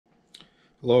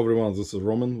Hello everyone, this is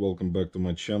Roman. Welcome back to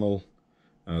my channel.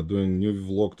 Doing new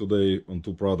vlog today on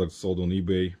two products sold on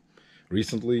eBay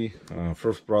recently.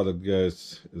 First product,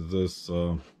 guys, is this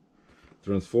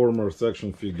Transformers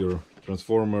action figure,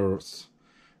 Transformers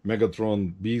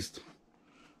Megatron Beast,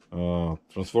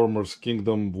 Transformers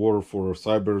Kingdom War for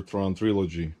Cybertron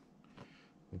Trilogy.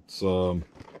 It's a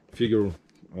figure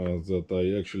that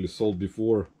I actually sold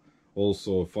before.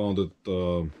 Also found it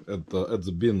at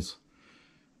the bins.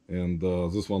 And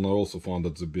this one I also found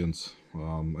at the bins.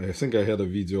 I think I had a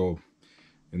video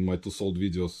in my two sold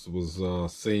videos with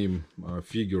same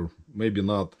figure. Maybe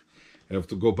not. I have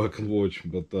to go back and watch.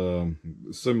 But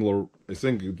similar. I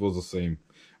think it was the same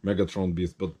Megatron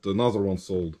Beast. But another one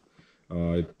sold.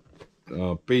 I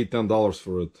paid $10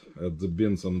 for it at the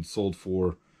bins, and it sold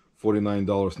for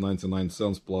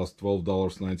 $49.99 plus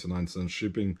 $12.99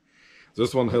 shipping.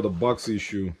 This one had a box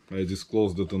issue. I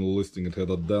disclosed it in the listing. It had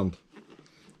a dent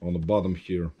on the bottom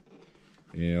here,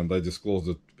 and I disclosed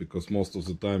it because most of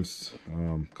the times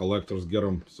collectors get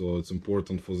them, so it's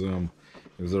important for them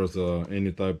if there's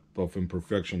any type of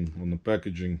imperfection on the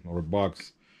packaging or a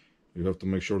box, you have to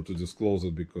make sure to disclose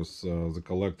it, because the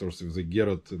collectors, if they get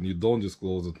it and you don't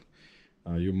disclose it,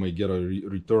 you may get a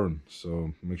return.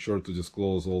 So make sure to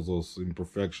disclose all those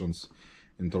imperfections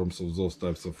in terms of those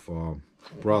types of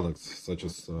products, such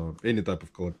as any type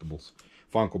of collectibles,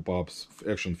 Funko Pops,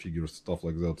 action figures, stuff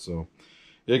like that. So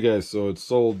yeah guys, so it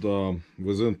sold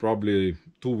within probably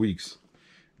 2 weeks.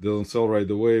 It doesn't sell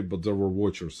right away, but there were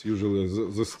watchers. Usually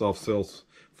this stuff sells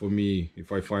for me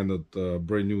if I find it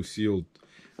brand new sealed,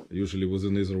 usually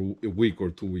within either a week or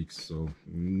 2 weeks. So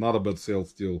not a bad sale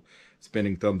still,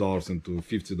 spending $10 into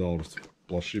 $50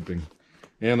 plus shipping.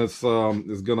 And it's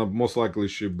gonna most likely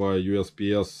ship by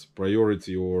USPS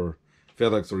Priority or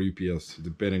FedEx or UPS,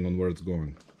 depending on where it's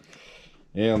going.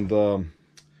 And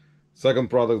second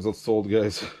product that sold,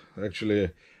 guys,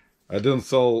 actually I didn't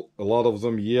sell a lot of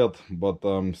them yet, but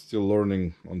I'm still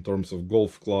learning on terms of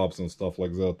golf clubs and stuff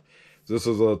like that. This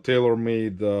is a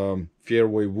tailor-made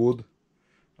fairway wood.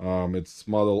 It's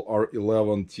model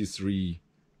R11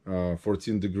 T3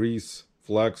 14 degrees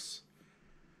flex,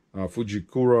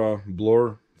 Fujikura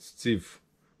Blur stiff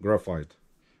graphite.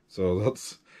 So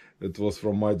it was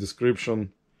from my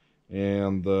description,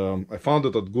 and I found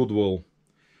it at Goodwill.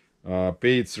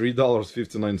 Paid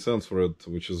 $3.59 for it,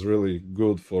 which is really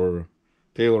good for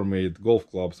tailor-made golf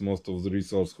clubs. Most of the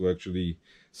resellers who actually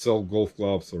sell golf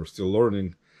clubs or still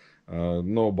learning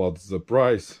know about the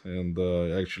price, and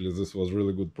actually this was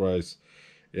really good price.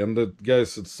 And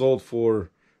guys, it sold for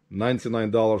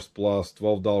 $99 plus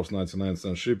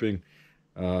 $12.99 shipping.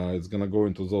 It's gonna go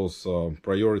into those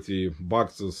priority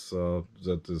boxes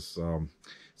that is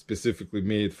specifically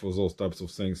made for those types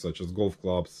of things, such as golf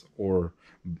clubs or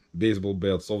baseball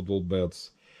bats, softball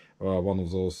bats. One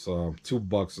of those tube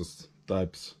boxes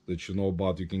types that you know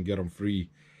about. You can get them free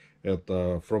at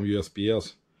from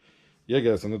USPS. Yeah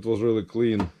guys, and it was really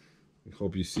clean. I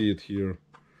hope you see it here.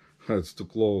 It's too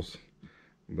close,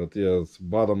 but yeah, it's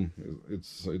bottom.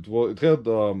 It had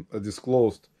a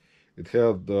disclosed. It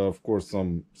had of course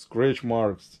some scratch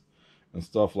marks and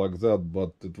stuff like that,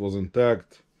 but it was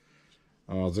intact.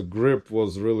 The grip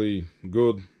was really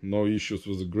good, no issues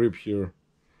with the grip here.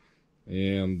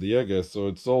 And yeah guys, so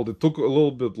it sold. It took a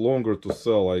little bit longer to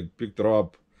sell. I picked it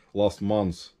up last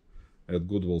month at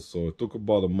Goodwill, so it took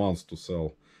about a month to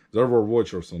sell. There were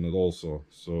watchers on it also,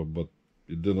 so but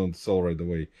it didn't sell right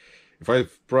away. If I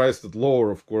priced it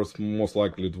lower, of course, most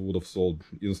likely it would have sold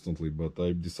instantly, but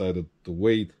I decided to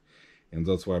wait, and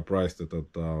that's why I priced it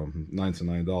at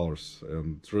 $99.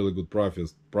 And it's really good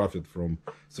profit from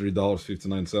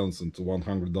 $3.59 into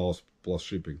 $100 plus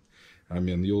shipping. I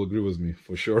mean, you'll agree with me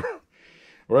for sure.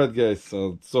 Alright guys,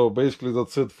 so basically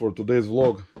that's it for today's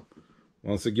vlog.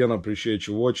 Once again, I appreciate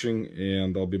you watching,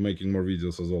 and I'll be making more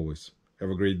videos as always.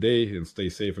 Have a great day and stay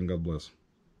safe, and God bless.